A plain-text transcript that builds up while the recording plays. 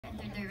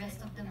to the rest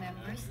of the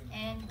members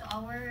and to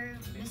our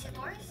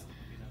visitors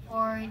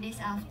for this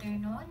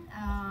afternoon.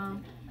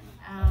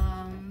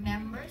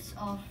 Members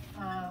of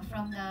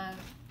from the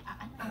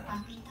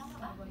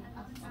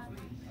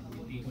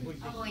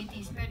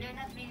appointees, but they're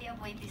not really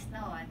appointees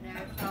now.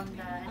 They're from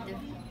the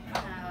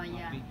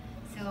yeah.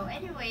 So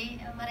anyway,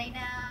 maray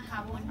na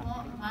hapon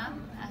po, ma'am,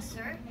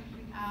 sir.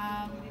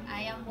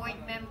 I am board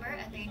member,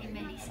 Attorney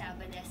Melissa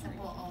Abadesa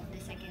po of the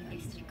 2nd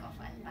District of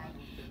Albay.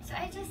 So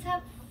I just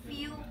have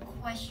few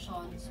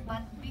questions,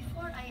 but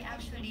before I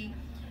actually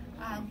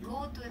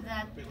go to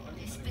that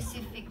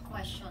specific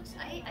questions,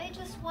 I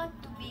just want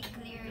to be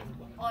clear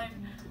on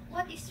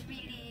what is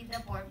really the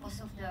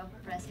purpose of the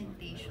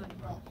presentation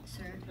po,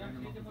 sir.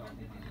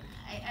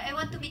 I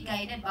want to be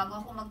guided bago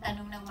ako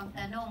magtanong ng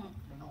magtanong.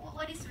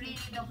 What is really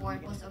the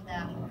purpose of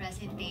the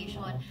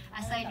presentation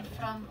aside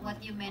from what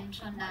you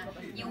mentioned na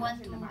you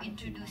want to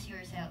introduce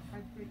yourself?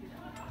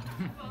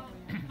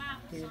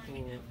 Ma'am,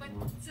 sorry, but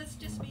that's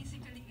just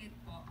basically it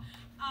po.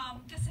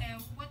 Kasi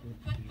what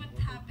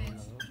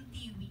happens in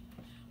TV,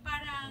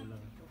 parang,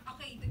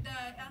 okay, the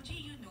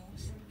LGU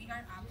knows we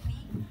are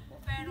APRI,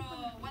 pero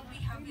what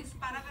we have is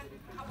parang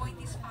avoid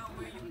this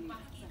power, yung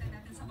makikita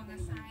natin sa mga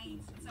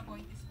signs, it's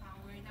avoid this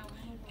power now.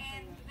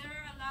 And there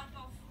are a lot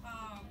of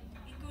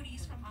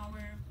inquiries from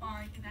our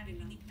part na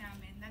narinig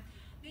namin that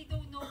they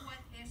don't know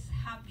what is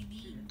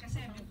happening.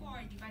 Kasi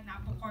before, di ba,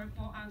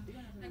 Napocorpo ang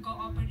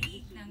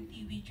nag-ooperate ng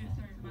TV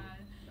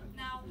geothermal.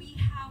 Now, we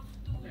have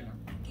to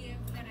give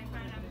the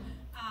parang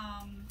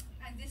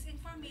this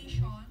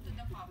information to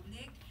the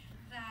public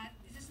that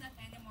this is not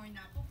anymore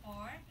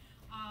Napocor.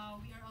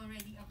 We are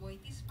already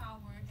avoid this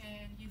power,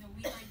 and you know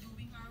we are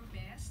doing our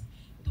best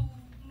to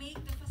make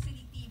the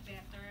facility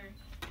better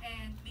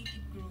and make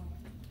it grow.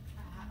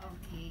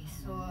 Okay,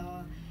 so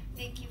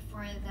thank you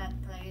for that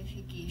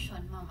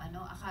clarification, ma'am.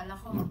 Akala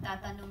ko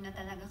magtatanong na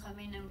talaga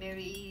kami ng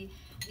very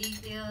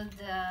detailed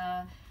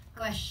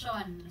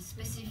question,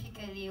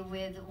 specifically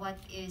with what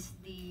is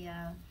the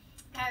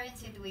current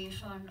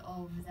situation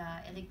of the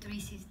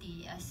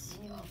electricity, as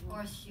of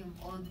course you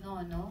all know,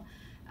 no?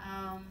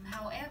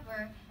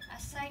 However,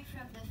 aside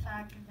from the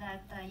fact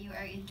that you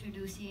are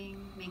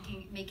introducing,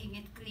 making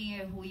it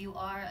clear who you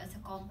are as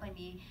a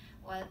company,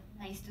 well,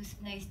 nice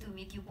to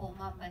meet you po,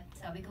 ma'am. But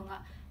sabi ko nga,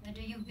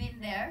 medyo you've been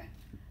there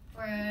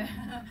for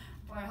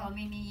for how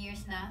many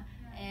years na,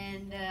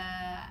 and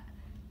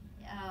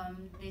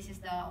this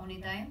is the only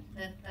time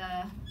that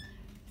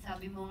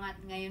sabi mo nga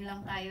ngayon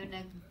lang tayo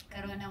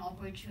nagkaroon ng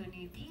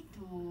opportunity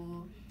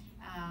to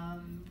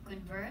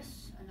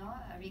converse,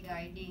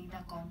 regarding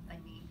the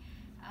company.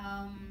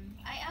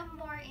 I am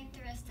more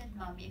interested,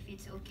 ma'am, if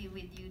it's okay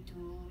with you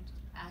to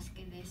ask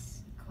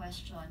this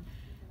question.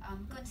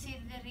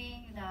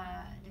 Considering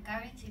the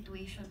current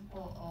situation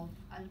po of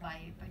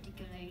Albay,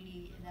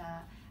 particularly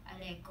the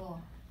Aleco,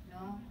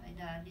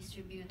 the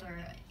distributor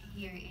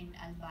here in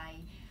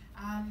Albay,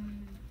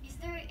 is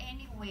there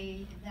any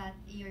way that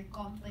your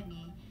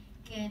company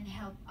can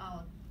help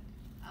out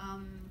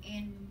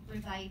in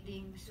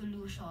providing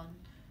solution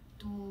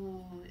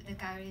to the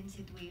current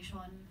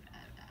situation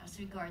as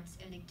regards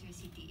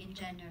electricity in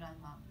general,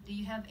 ma'am? Do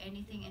you have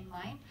anything in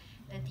mind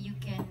that you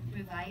can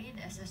provide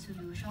as a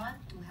solution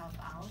to help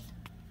out?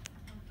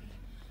 Okay.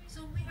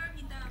 So we are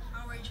in the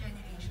power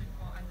generation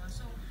po,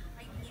 so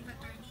I believe,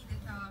 attorney,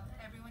 that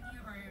everyone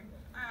here, or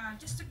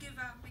just to give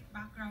a quick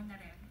background na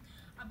rin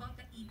about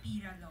the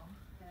EPIRA Law.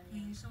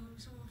 Okay, so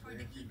for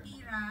the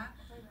EPIRA,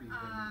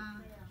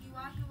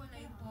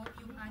 hiwa-hiwalay po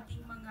yung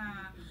ating mga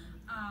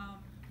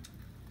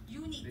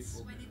units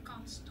when it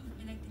comes to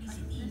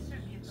electricity.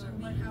 So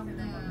we have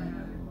the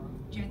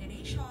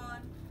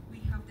generation, we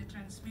have the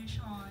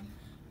transmission,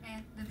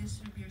 and the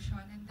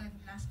distribution, and then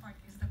last part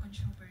is the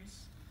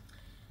consumers.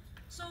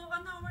 So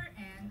on our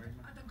end,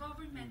 the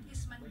government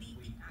is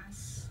mandating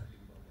us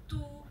to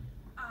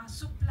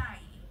supply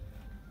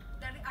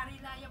a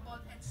reliable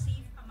and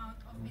safe amount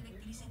of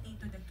electricity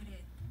to the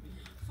grid,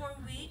 for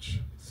which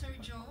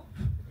Sergio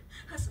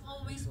has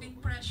always been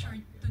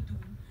pressured to do.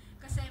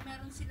 Kasi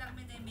meron silang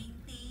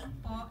maintain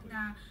po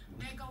na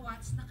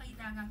megawatts na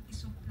kailangang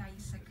isupply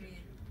sa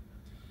grid.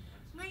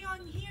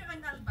 Ngayon, here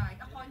in Albay,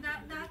 ako,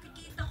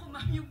 nakikita ko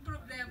ma'am yung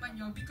problema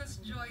nyo because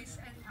Joyce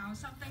and Al,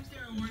 sometimes they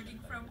are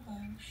working from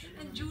home,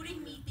 and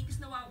during meetings,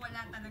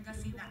 nawawala talaga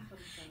sila.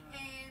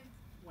 And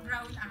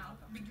brown out,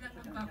 biglang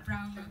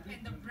magpa-brown out,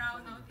 and the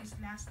brown out is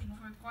lasting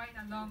for quite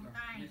a long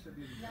time.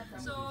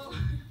 So,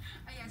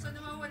 ayan, so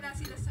nawawala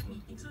sila sa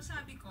meeting. So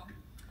sabi ko,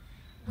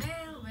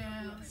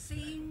 well,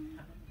 same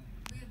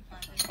with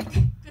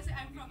Batangas, kasi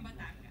I'm from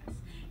Batangas,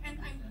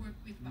 and I work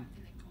with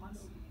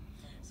Batangas.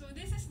 So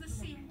this is the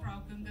same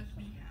problem that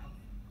we have.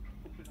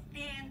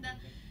 And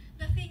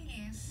the thing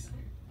is,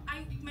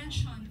 I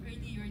mentioned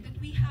earlier that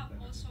we have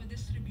also a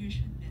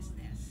distribution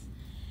business.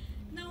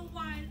 Now,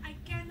 while I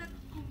cannot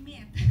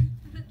commit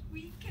that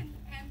we can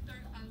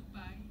enter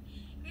Albay,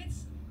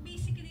 it's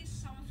basically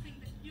something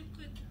that you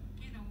could,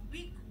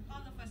 we,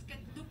 all of us, can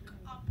look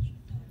up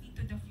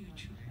into the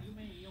future.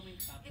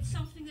 It's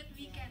something that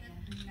we cannot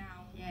do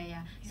now.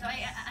 Yeah. So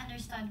I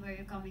understand understand where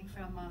you're coming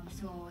from, ma'am.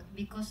 So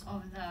because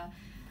of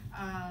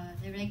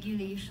the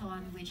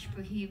regulation which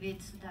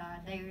prohibits the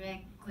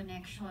direct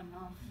connection,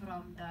 no,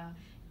 from the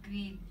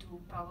grid to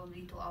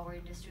probably to our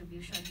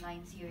distribution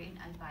lines here in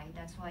Albay.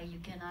 That's why you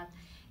cannot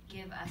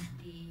give us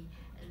the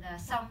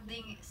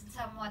something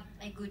somewhat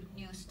a good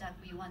news that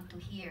we want to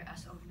hear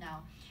as of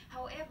now.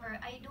 However,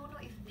 I don't know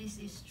if this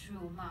is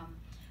true, ma'am.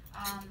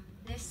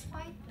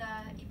 Despite the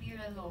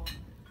EPIRA law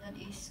that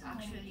is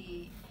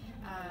actually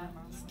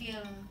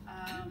still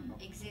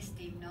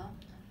existing, no?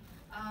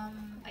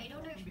 I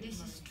don't know if this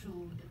is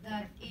true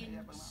that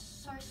in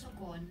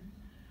Sorsogon,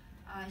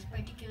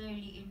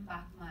 particularly in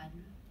Bacman,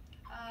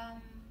 um,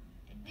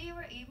 they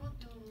were able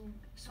to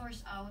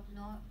source out,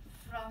 no,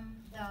 from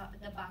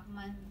the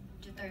Bacman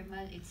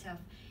geothermal itself.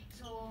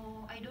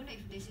 So I don't know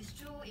if this is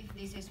true, if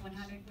this is 100%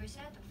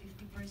 or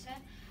 50%,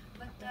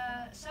 but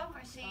some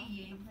are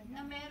saying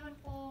na meron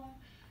pong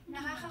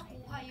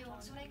nakakakuha yung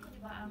suray ko,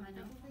 di ba, ama,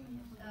 no?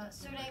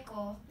 Suray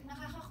ko,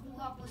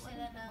 nakakakuha po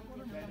sila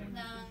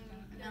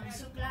ng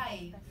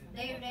supply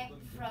direct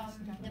from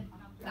the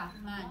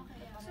Bacman.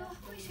 So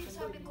how is it,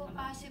 sabi ko,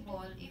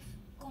 possible if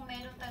kung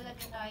meron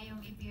talaga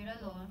tayong EPIRA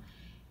law,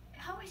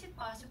 how is it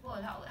possible?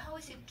 How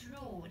is it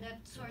true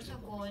that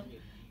Sorsogon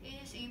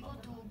is able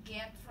to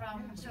get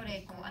from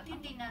Soreco at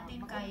hindi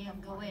natin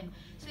kayang gawin?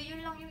 So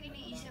yun lang yung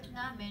iniisip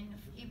namin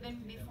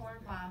even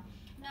before pa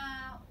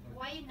na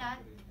why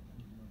not,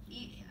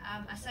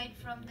 aside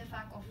from the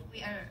fact of we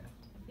are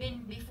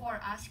been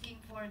before asking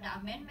for the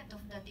amendment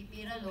of the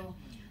EPIRA law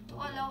to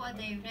allow a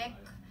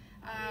direct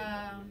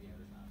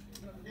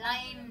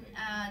line,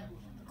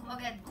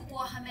 kumbaga,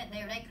 kukuha kami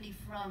directly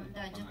from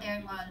the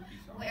geothermal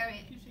where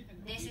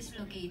this is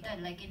located.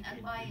 Like in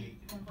Albay,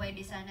 kung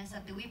pwede sana sa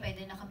Tuwi,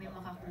 pwede na kami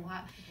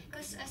makakuha.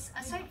 Because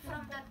aside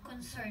from that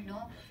concern,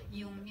 no,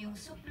 yung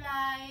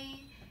supply,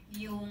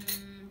 yung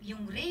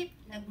rate,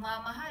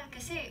 nagmamahal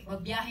kasi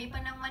babiyahe pa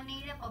ng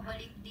Manila,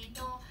 pabalik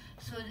dito.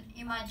 So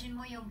imagine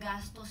mo yung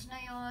gastos na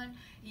yon,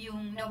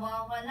 yung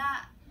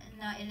nawawala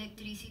na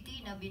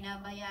electricity na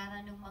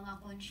binabayaran ng mga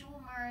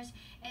consumers,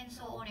 and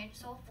so on and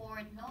so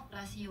forth, no?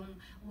 Plus yung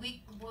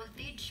weak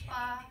voltage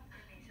pa,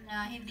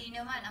 na hindi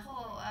naman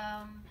ako,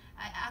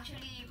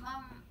 actually,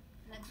 ma'am,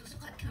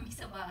 nagsusukat kami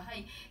sa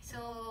bahay. So,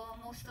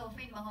 most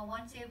often, mga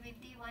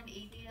 170,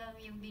 180 lang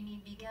yung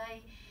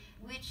binibigay,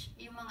 which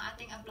yung mga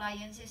ating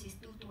appliances is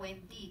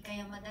 220.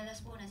 Kaya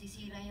madalas po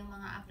nasisira yung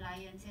mga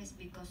appliances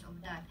because of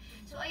that.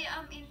 So, I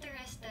am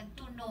interested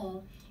to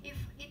know if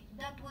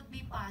that would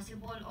be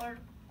possible, or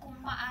kung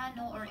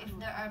paano, or if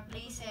there are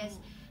places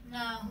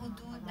na who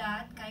do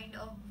that kind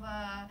of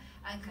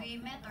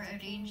agreement or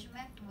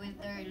arrangement with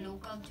their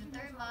local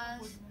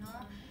geothermals,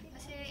 no?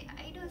 Kasi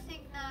I don't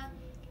think na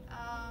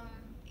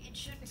it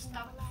should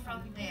stop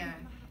from there.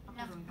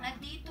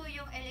 Nandito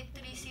yung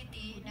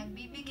electricity,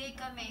 nagbibigay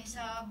kami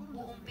sa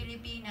buong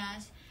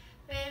Pilipinas,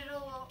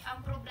 pero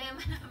ang problema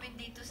namin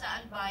dito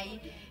sa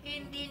Albay,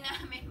 hindi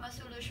namin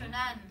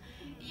masolusyonan.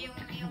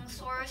 Yung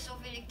source of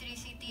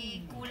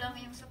electricity, kulang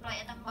yung supply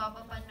at ang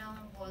baba pa ng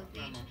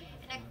voltage.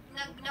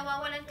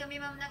 Nawawalan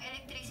kami, ma'am, ng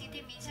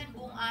electricity, minsan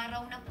buong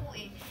araw na po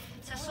eh.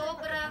 Sa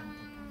sobrang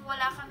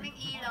wala kaming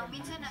ilaw,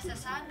 minsan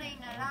nasasanay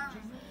na lang.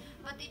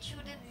 But it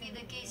shouldn't be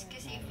the case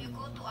kasi if you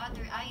go to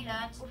other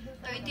islands,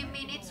 30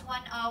 minutes,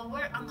 1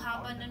 hour, ang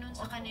haba na nun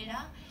sa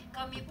kanila.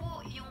 Kami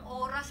po, yung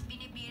oras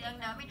binibilang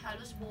namin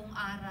halos buong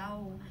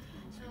araw.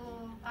 So,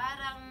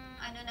 parang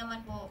ano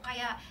naman po,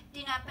 kaya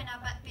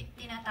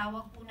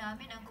tinatawag po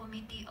namin ang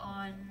Committee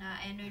on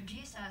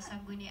Energy sa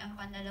Sangguniang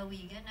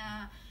Panlalawigan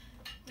na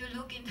to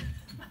look into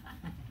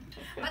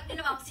but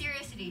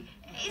seriously,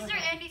 is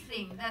there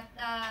anything that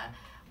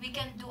we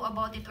can do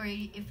about it, or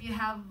if you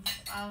have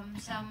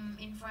some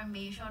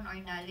information or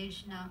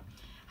knowledge na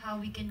how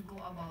we can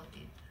go about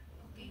it?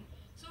 Okay.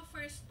 So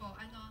first po,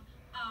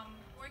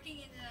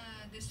 working in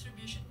a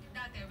distribution,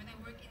 dati when I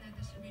work in a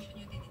distribution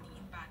utility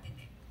in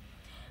Batite,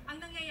 ang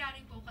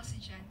nangyayari po kasi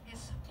dyan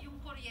is yung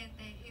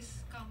kuryente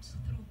comes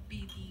through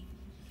bidding.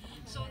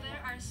 So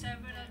there are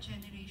several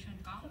generation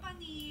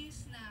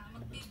companies na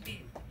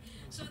magbibid.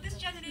 So this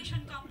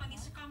generation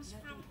companies comes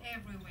from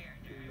everywhere.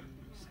 They're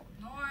from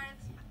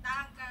north,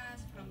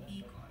 Batangas, from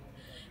Bicol.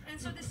 And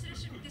so this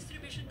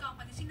distribution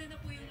companies, sila na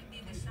po yung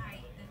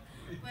nagde-decide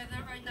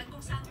whether or not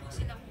kung saan po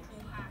sila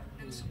kukuha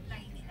ng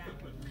supply nila.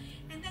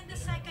 And then the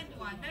second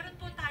one, meron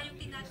po tayong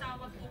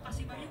tinatawag po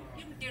kasi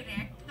yung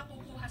direct na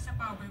kukuha sa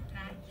power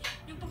plant.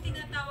 Yung pong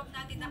tinatawag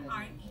natin na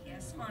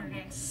RES or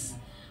RES.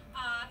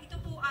 Ito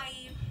po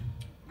ay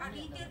a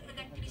retail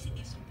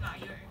electricity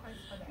supplier.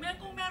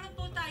 Kung meron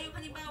po tayo,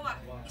 halimbawa,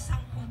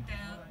 isang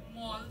hotel,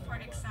 mall, for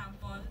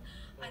example,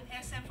 an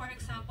SM, for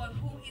example,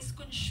 who is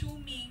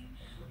consuming,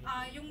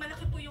 yung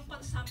malaki po yung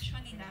consumption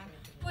nila,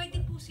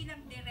 pwede po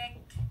silang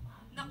direct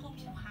na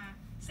kumuha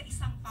sa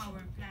isang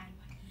power plant.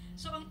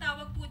 So, ang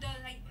tawag po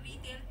doon ay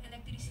retail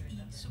electricity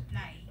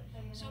supply.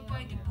 So,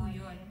 pwede po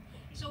yun.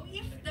 So,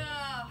 if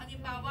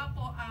halimbawa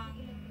po,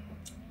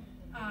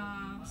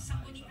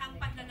 Sangguniang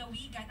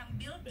Panlalawigan, ang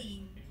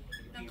building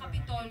ng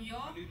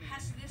Kapitolyo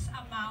has this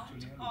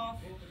amount of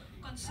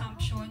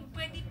consumption,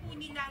 pwede po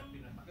nilang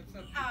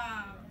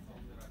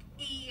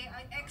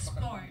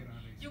i-explore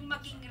yung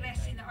maging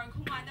rest sila or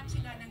humanap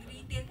sila ng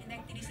retail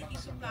electricity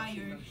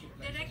supplier,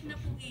 direct na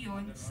po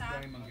iyon sa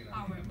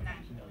power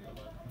plant.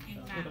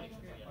 Yun lang.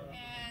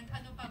 And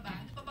ano pa ba?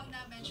 Ano pa bang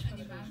na-mention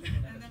ni Ma'am?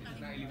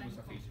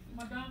 Nakalimutan ko.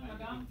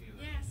 Madam?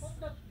 Yes. On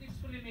that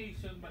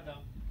explanation,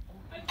 Madam,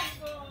 I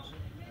think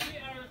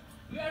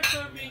we are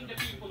serving the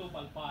people of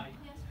Albay.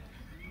 Yes.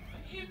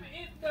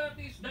 If that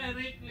is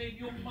directly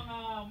yung mga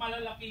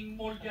malalaking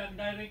mall dyan,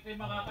 directly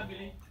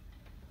makakabili,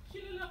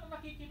 sila lang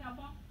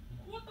nakikinabang.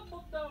 What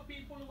about the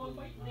people of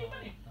Albay? Hindi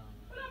man eh.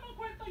 Wala mang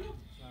kwenta yun.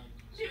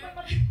 Hindi man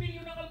mapipili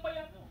yun ng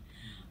Albayano.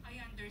 I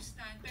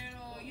understand.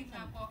 Pero yun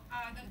nga po,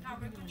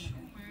 our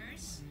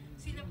consumers,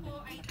 sila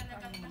po ay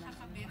talagang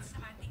nakakabit sa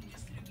ating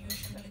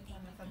distribution utility.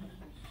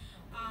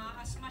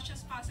 As much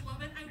as possible.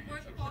 When I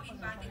worked po in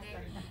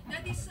Badilek,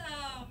 that is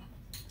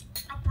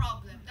a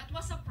problem. That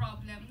was a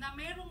problem na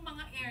mayroong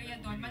mga area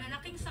doon,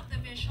 malalaking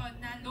subdivision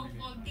na low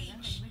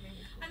voltage.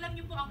 Alam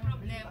niyo po ang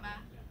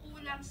problema,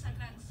 kulang sa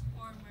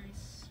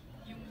transformers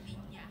yung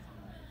linya.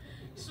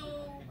 So,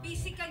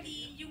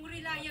 basically, yung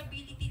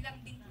reliability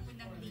lang din po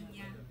ng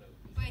linya,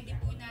 pwede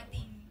po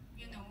nating,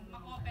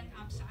 ma-open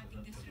up sa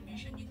ating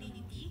distribution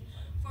utility,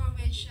 for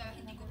which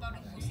hindi ko pa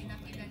rin po sila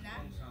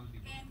kilala.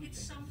 And it's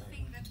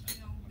something that,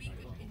 we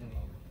could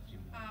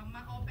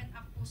ma-open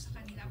up po sa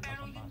kanila.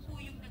 Pero yun po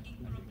yung naging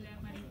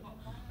problema rin po.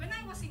 When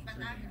I was in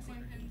Batangas,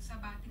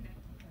 sa Batilan,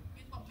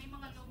 yun po, may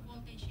mga low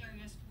voltage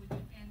areas po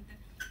dun and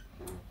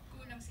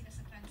kulang sila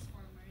sa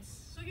transformers.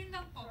 So yun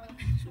lang po.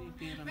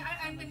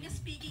 I'm just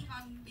speaking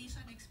based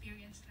on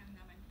experience lang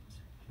naman po,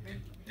 sir.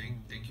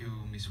 Thank you,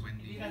 Miss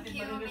Wendy. Thank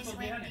you, Miss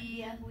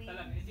Wendy.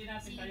 Talaga, hindi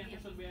natin kaya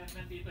kasulbihan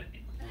nandito.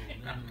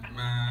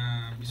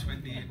 Miss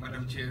Wendy,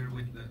 Madam Chair,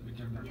 with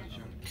your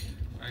permission,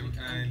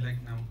 I'd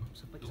like now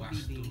to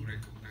ask to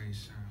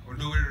recognize,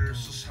 although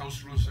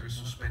House rules are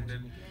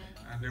suspended,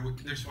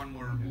 there's one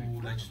more who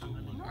likes to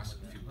ask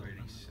a few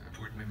queries.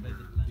 Board member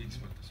Vince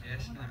Matas.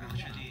 Yes,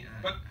 actually.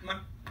 But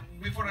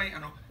before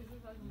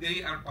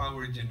they are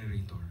power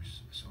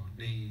generators, so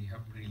they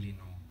have really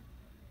no.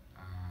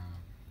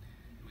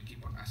 We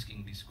keep on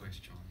asking these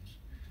questions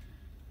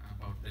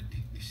about the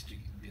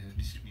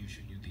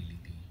distribution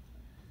utility.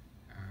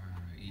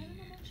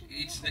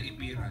 It's the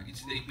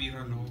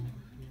EPIRA Law,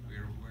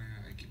 where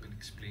I keep on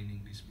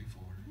explaining this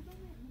before.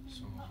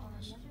 So,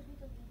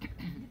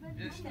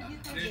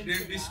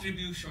 their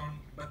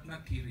distribution, but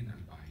not here in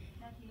Albay.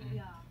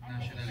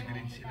 National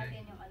grid sila.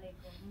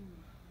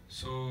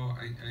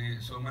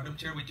 So, Madam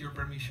Chair, with your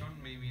permission,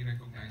 may we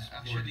recognize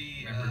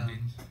Actually, Member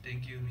Vince?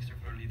 thank you, Mr.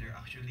 Floor Leader.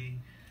 Actually,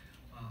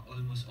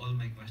 almost all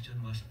my question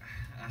was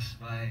asked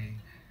by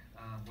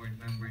Board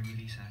Member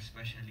Melissa,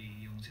 especially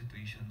yung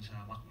situation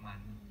sa Bacman.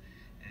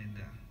 And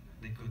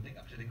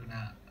actually ko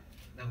na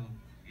know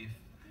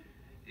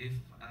if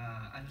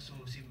ano so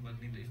simbag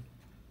nito, if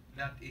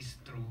that is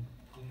true,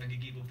 kung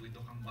nagigibo po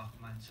ito kang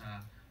Bacman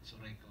sa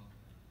Surayco.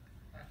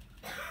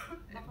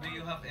 Do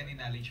you have any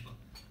knowledge po?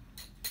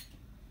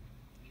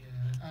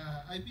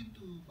 Yeah, I've been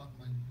to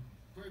Bacman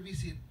for a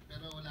visit,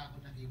 pero wala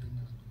akong nakita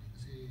na natuloy.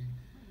 Kasi,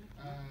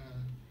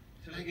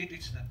 So it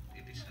is not. I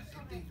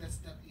think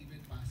that's not even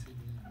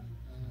possible.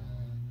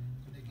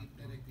 Connect it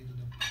directly to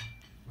the plant.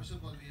 First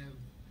of all, we have,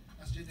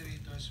 as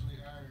generators, we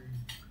are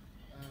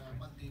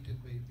mandated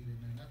by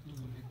EPIRA not to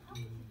connect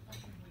to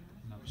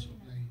power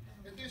supply.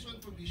 And there's one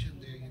provision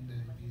there in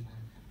the EPIRA.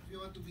 If you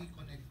want to be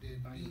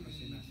connected, be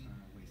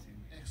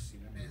a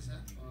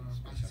ex-PESA or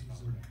processing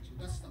zone. So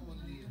that's the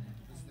only,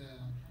 that's the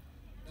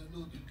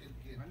load you can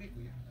get. A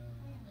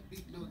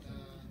big load,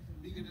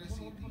 bigger than a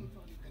city,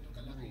 ganun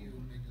kalaki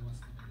yung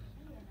megawatts na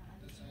kailangan.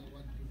 That's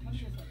one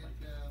provision.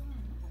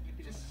 And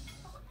just,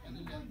 ano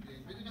lang din,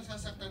 medyo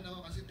nasasaktan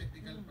ako kasi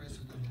technical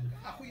person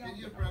ako. And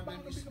your problem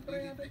is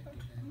really technical.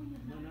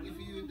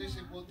 If there's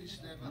a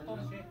voltage level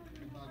na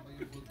mababa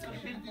yung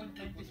voltage, you can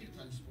put a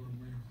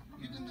transformer.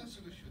 Yun ang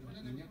solusyon. Wala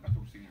naman.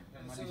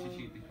 So,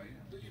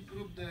 to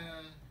improve the,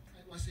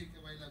 I was saying a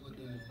while ago,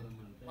 the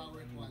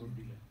power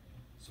quality.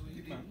 So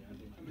you need,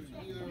 if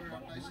your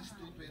price is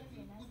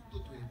 220, put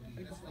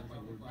 220. That's the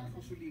power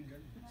quality.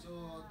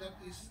 So that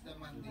is the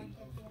mandate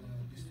of the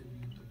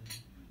distributor.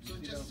 So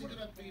just siguro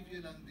a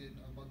preview lang din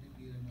about the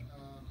EPIRA.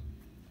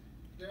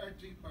 There are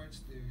three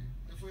parts there.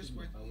 The first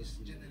part is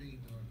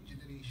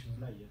generation.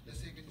 The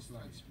second is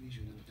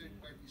transmission. And the third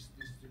part is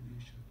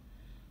distribution.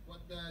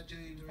 What the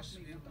generators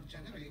will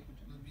generate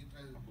will be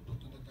put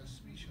to the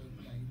transmission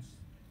lines.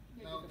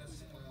 Now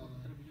that's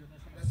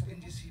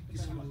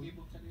NGCP's rule.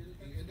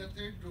 Okay. And the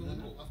third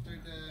rule, after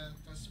the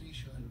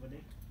transmission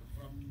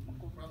from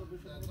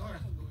the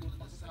north going to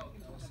the south,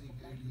 I was saying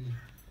earlier.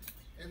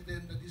 And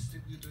then the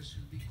distributors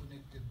will be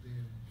connected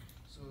there.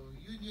 So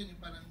yun yung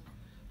parang,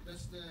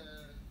 that's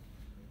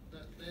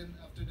then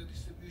after the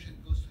distribution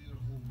goes to your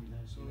home.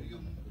 So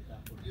yung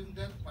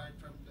that part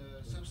from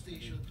the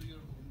substation to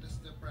your home,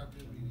 that's the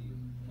problem really,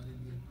 yung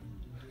maliliit to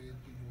 20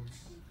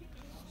 volts.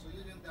 So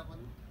yun yung dapat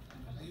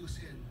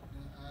ayusin.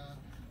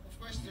 Of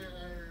course there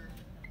are,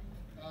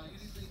 you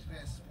need to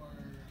invest more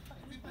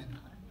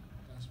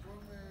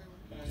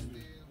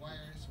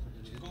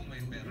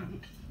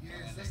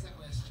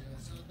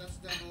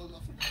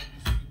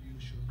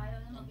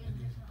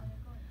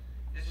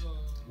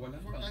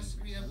For us,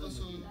 we have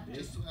also,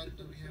 just to add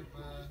to, we have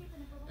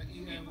the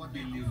ER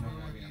 154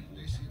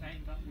 interested.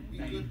 We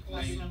could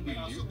also, we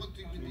also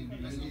contributing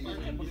as a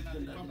part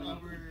from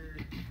our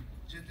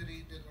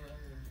generated or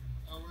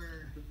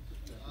our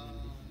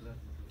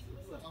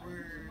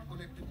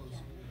collectibles,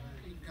 our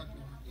income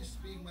is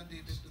being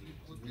mandated to be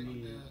put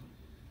in the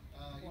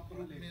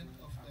improvement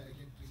of the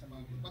electric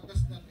power. But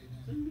that's not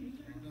enough.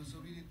 So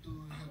we need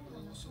to help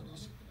also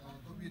those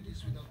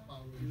communities without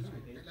power. So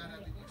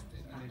kailangan natin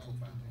extend ang power to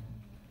them.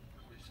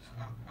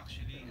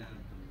 Actually,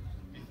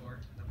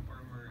 before the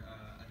former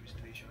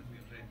administration,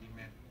 we already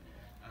met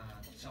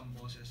some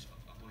bosses of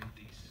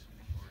appointees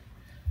before.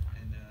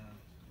 And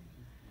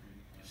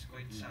it's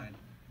quite sad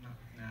na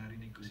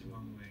narinig ko si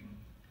Ma'am Weng.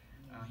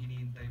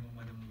 Hinihintay mo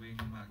Madam Weng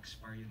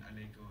mag-expire yung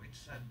alay ko. It's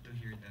sad to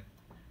hear that.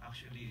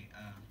 Actually,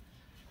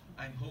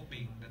 I'm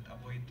hoping that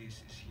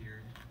appointees is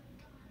here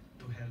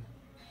to help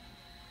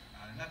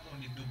not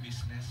only do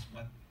business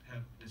but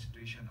help the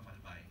situation of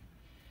Albay.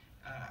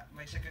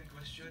 My second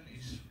question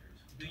is,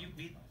 do you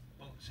bid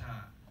po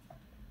sa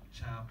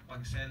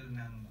pag-sell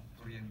ng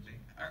kuryente?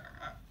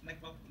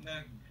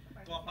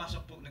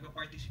 Pumapasok po,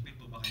 nagpa-participate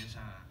po ba kayo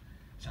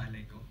sa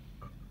alay ko?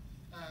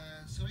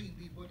 Sorry,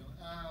 hindi po, no?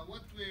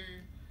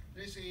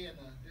 There's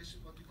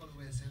what we call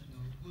WESEL, no?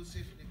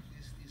 Wholesale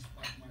Electricity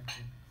Spot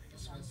Market.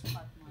 That's WESEL.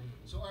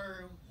 So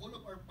whole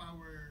of our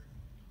power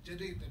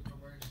generated from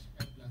our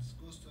plants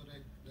goes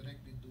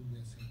directly to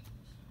WESEL.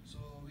 So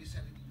we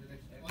sell it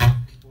directly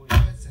on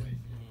WESEL.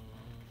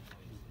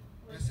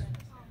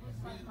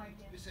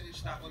 We sell it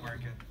Stock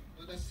market.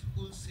 So that's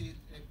wholesale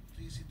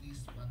electricity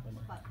spot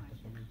market.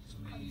 So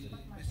we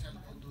sell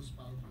all those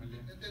power plants.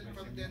 And then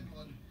from then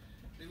on,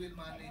 they will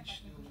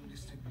manage yung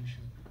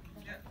distribution.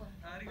 Yeah,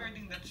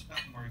 regarding that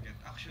stock market,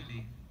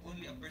 actually,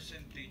 only a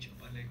percentage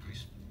of Aleco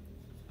is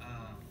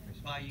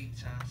buying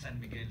sa San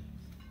Miguel.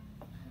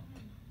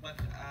 But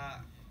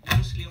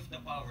mostly of the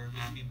power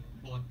will be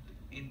bought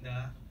in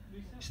the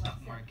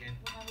stock market.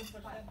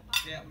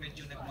 Kaya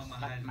medyo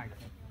nagmamahal.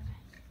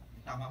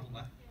 Tama po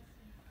ba?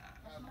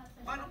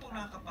 Paano po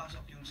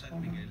nakakapasok yung San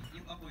Miguel?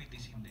 Yung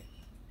appointees hindi?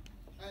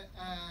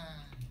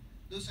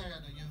 Those are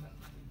yung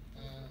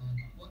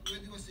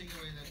when you were saying a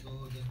while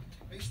ago, that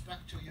may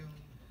structure yung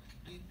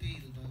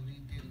retail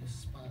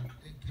spot.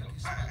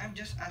 I'm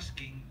just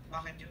asking,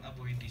 bakit yung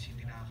appointees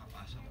hindi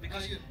nakakapasok?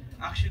 Because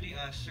actually,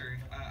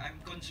 sir, I'm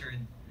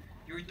concerned.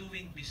 You're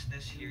doing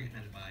business here in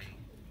Albay.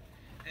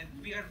 And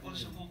we are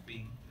also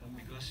hoping,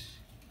 because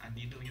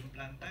andito yung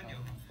planta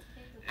nyo,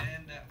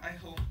 and I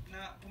hope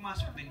na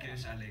pumasok din kayo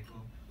sa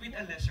Aleco with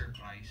a lesser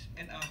price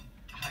and a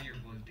higher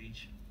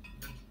voltage.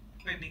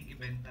 Pwedeng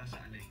ibenta sa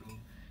Aleco.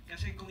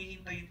 Kasi kung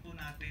hihintayin po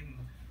natin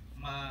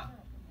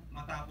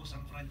matapos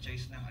ang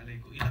franchise ng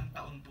Aleco, ilang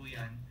taon po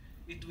yan,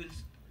 it will,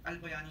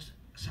 Albayanos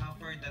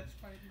suffer that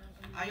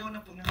ayaw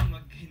na po natin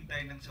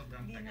maghintay ng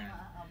sobrang tagal.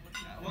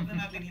 Huwag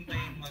na natin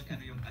hintayin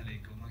yung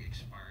Aleco,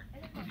 mag-expire.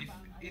 If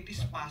it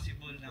is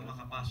possible na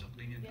makapasok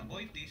din yung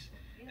appointees,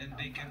 and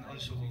they can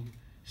also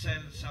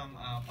sell some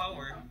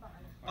power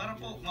para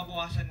po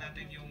mabawasan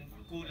natin yung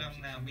kulang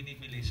na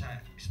binibili sa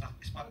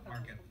spot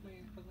market.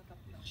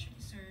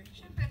 Actually, sir,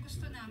 syempre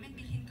gusto namin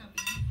bilhin kami.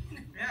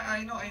 Yeah,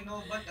 I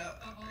know, but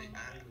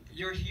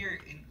you're here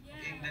in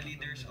the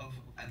leaders of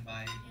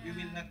Albay. We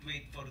will not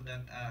wait for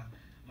that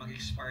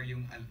mag-expire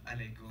yung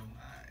Aleco.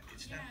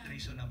 It's not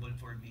reasonable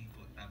for me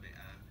po,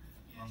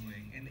 Ma'am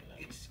Weng, and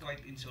it's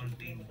quite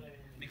insulting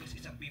because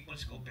it's a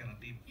people's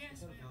cooperative.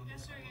 Yes,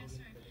 yes sir, yes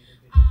sir.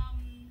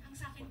 Ang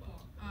sa akin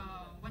po,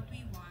 what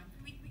we want,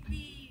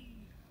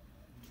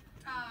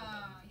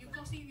 yung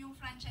kasi yung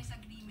franchise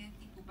agreement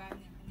ni Cuba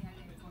ni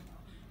Aleco,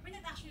 we're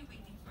not actually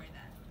waiting for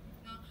that.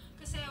 No?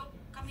 Kasi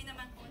kami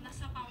naman po,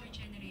 nasa power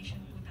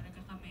generation po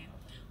talaga kami.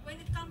 When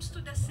it comes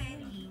to the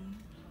selling,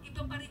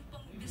 iba pa rin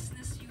pong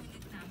business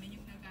unit namin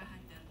yung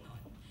nag-handle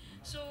nun.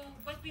 So,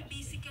 what we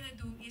basically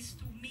do is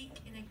to make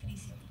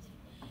electricity.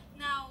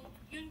 Now,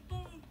 yun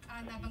pong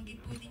nabanggit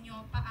po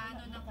ninyo,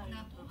 paano na po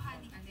nakuha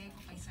ni Aleco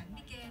kay San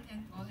Miguel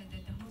and all, and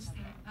then the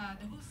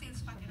wholesale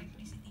spot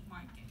electricity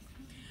market.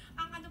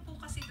 Ang ano po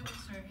kasi doon,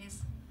 sir,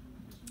 is,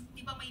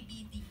 di ba may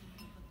bidding?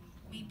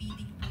 May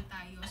bidding po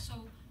tayo.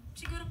 So,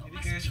 siguro po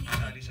mas pinili.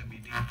 Sumali sa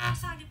bidding?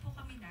 Sumali po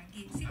kami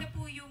lagi. Sila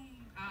po yung,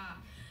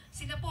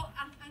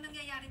 ang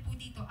nangyayari po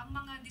dito, ang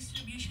mga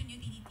distribution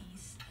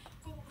utilities,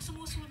 kung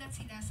sumusulat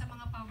sila sa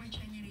mga power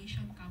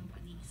generation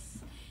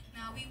companies.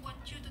 Now, we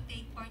want you to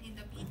take part in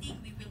the bidding.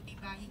 We will be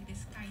buying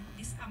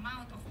this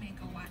amount of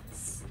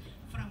megawatts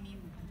from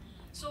you.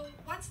 So,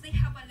 once they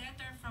have a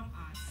letter from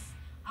us,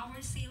 our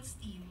sales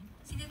team,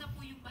 sila na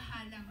po yung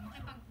bahalang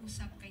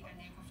makipag-usap kay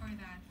Aleco for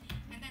that,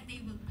 and then they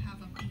will have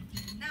a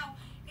bidding. Now,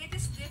 it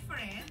is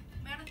different.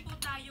 Meron po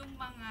tayong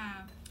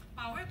mga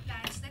power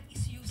plants that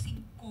is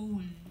using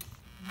coal.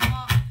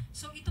 No?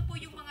 So, ito po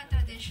yung mga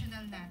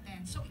traditional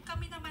natin. So,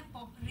 kami naman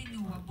po,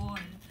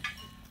 renewable.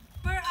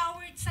 Per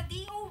hour sa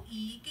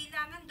DOE,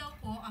 kailangan daw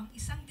po ang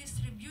isang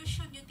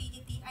distribution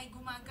utility ay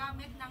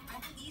gumagamit ng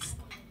at least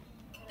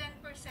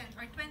 10%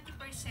 or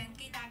 20%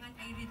 kailangan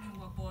ay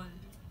renewable.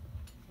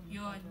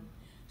 Yun.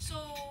 So,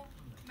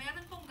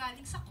 meron pong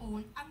galing sa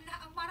coal. Ang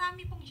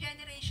marami pong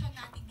generation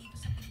natin dito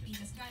sa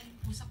Pilipinas galing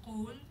po sa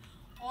coal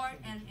or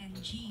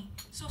LNG.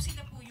 So,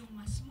 sila po yung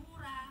mas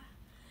mura.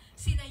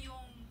 Sila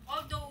yung,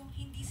 although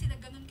hindi sila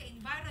ganun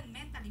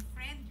ka-environmentally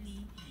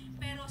friendly,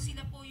 pero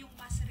sila po yung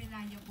mas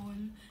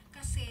reliable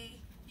kasi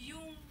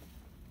yung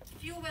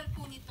fuel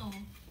po nito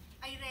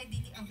ay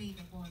readily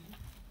available.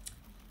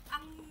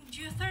 Ang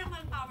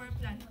geothermal power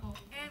plant po,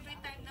 every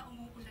time na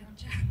umuulan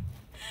dyan,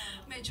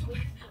 medyo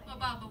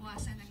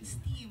mababawasan ng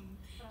steam.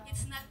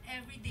 It's not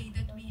every day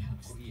that we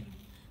have steam.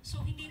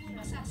 So, hindi mo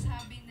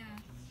masasabi na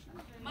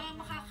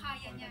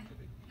makakaya niya.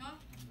 No?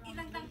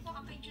 Ilan lang po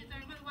ang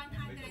geothermal?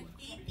 180.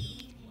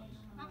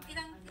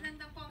 Ilan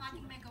lang po ang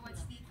ating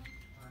megawatts dito?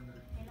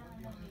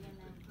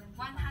 120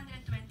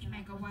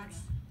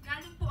 megawatts.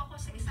 Galing po ako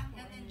sa isang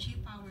LNG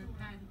power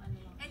plant.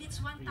 And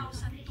it's 1,200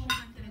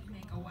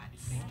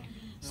 megawatts.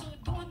 So,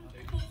 doon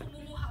po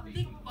kumuha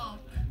big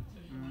bulk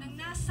ng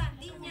nasa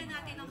linya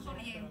natin ng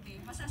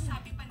kuryente,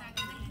 masasabi pa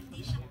natin na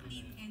hindi siya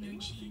clean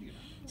energy.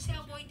 Si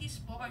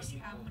Aboitiz po or si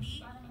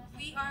APRI,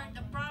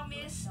 the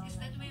promise is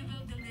that we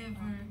will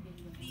deliver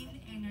clean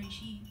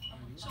energy.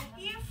 So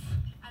if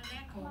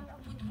Aleco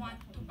would want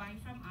to buy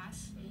from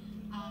us,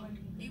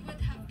 they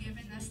would have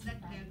given us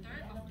that letter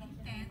of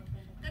intent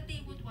that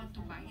they would want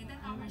to buy, and then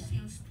our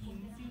sales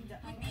team would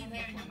be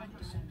there naman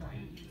to support.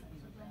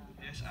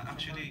 Yes,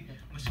 actually,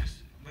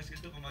 mas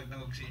gusto ko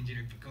magtawag si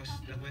engineer because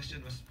the question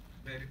was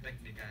very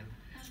technical.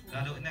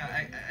 Lalo na,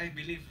 I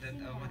believe that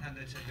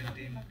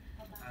 117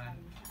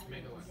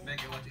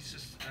 megawatt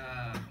is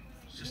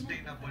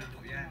sustainable po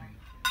yan.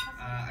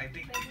 I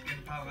think it can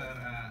power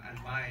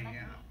Albay.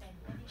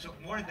 So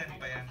more than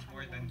pa yan,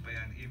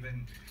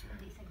 even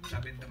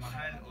sabi na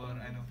mahal or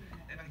ano.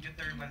 And ang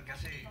geothermal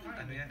kasi,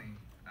 ano yan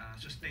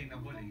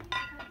sustainable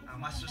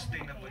mas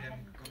sustainable yan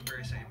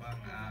compare sa ibang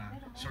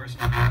source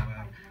of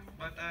power.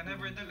 But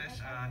nevertheless,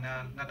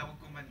 natawag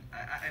ko man,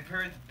 I've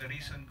heard the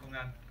reason kung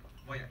nga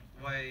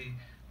why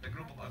the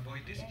group of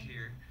Aboitiz is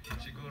here.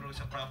 Siguro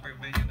sa proper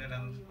venue na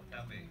lang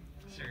tabi,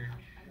 sir.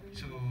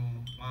 So,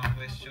 mga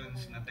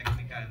questions na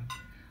technical,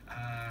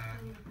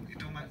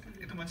 ito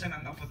man sana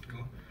ang apot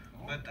ko.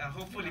 But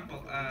hopefully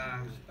po,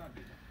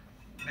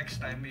 next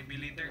time, maybe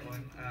later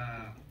on,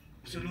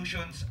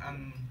 solutions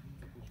ang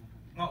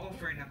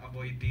ma-offer ng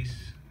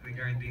Aboitiz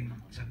regarding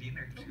sa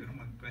dinner. Siguro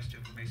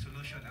mag-question kung may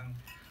solution ang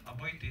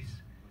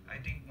Aboitiz.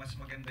 I think mas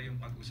maganda yung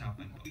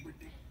pag-usapan po.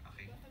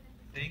 Okay.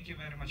 Thank you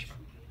very much po.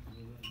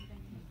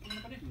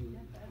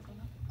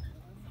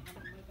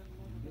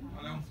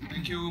 Hello.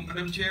 Thank you,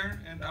 Madam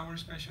Chair, and our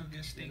special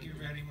guest. Thank you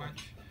very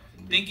much.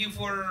 Thank you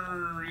for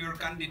your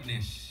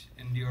candidness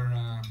and your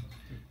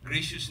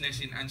graciousness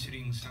in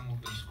answering some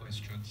of those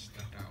questions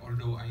that,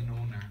 although I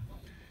know na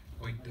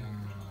quite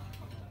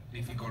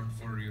difficult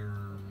for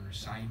your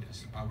side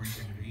as a power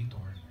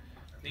generator,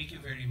 thank you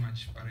very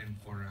much pa rin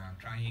for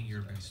trying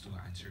your best to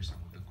answer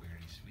some of the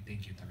queries. We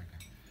thank you talaga.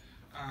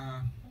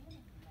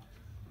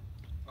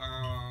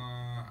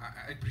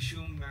 I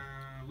presume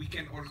we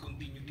can all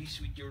continue this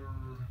with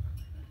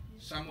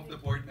some of the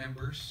board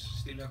members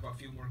still have a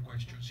few more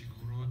questions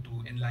siguro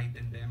to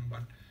enlighten them,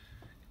 but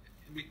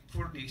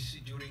for this,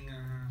 during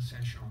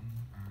session,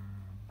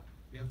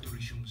 we have to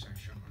resume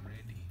session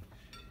already.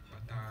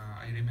 But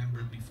I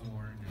remember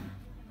before na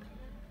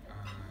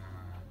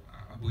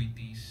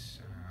Aboitiz,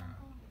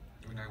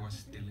 when I was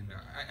still in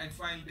I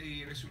filed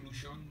a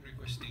resolution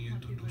requesting you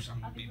to do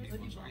some bidding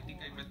also. I think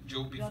I met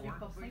Joe before.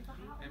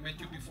 I met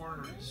you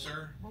before,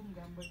 sir.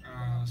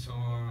 So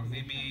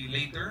maybe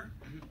later,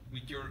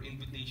 with your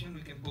invitation,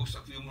 we can post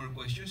a few more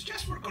questions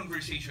just for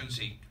conversation's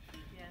sake.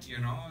 You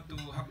know, to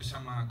have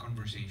some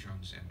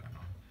conversations and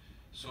ano.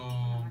 So,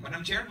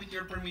 Madam Chair, with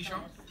your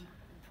permission,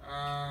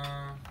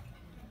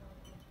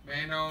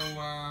 may I now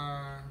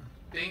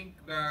thank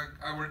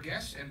our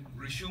guests and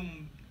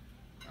resume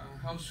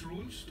House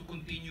rules to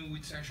continue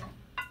with session,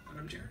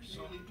 Madam Chair.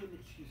 So,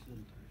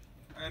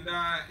 and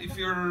if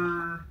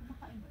you're,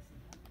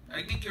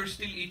 I think you're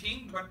still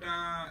eating, but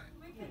I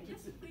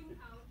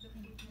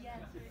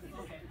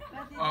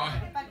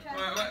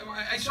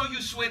saw you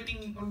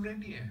sweating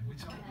already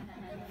with some.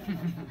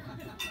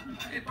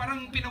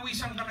 Parang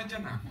pinawisan ka na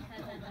dyan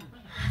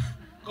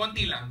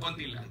Konti lang.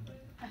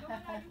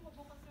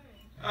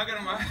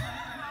 Ganun ba?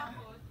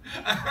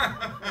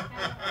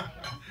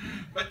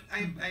 But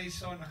I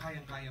saw na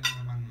kayang-kaya mo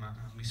naman,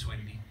 Miss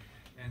Wendy.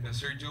 And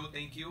Sir Joe,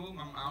 thank you.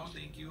 Ma'am Au,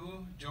 thank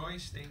you.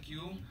 Joyce, thank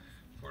you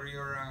for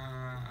your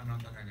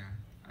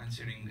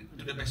answering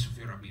to the best of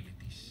your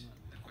abilities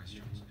the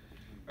questions.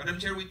 Madam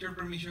Chair, with your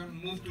permission,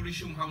 move to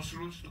resume House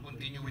rules to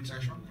continue with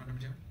session, Madam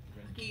Chair.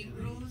 Okay,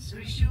 rules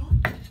resume.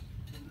 Thank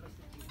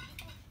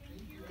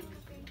you.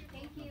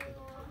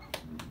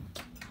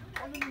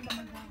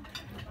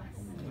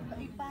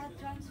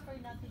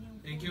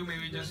 Thank you.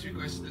 May we just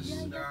request this,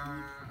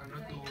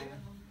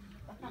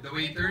 the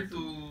waiter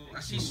to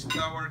assist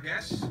our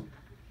guests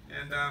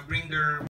and bring their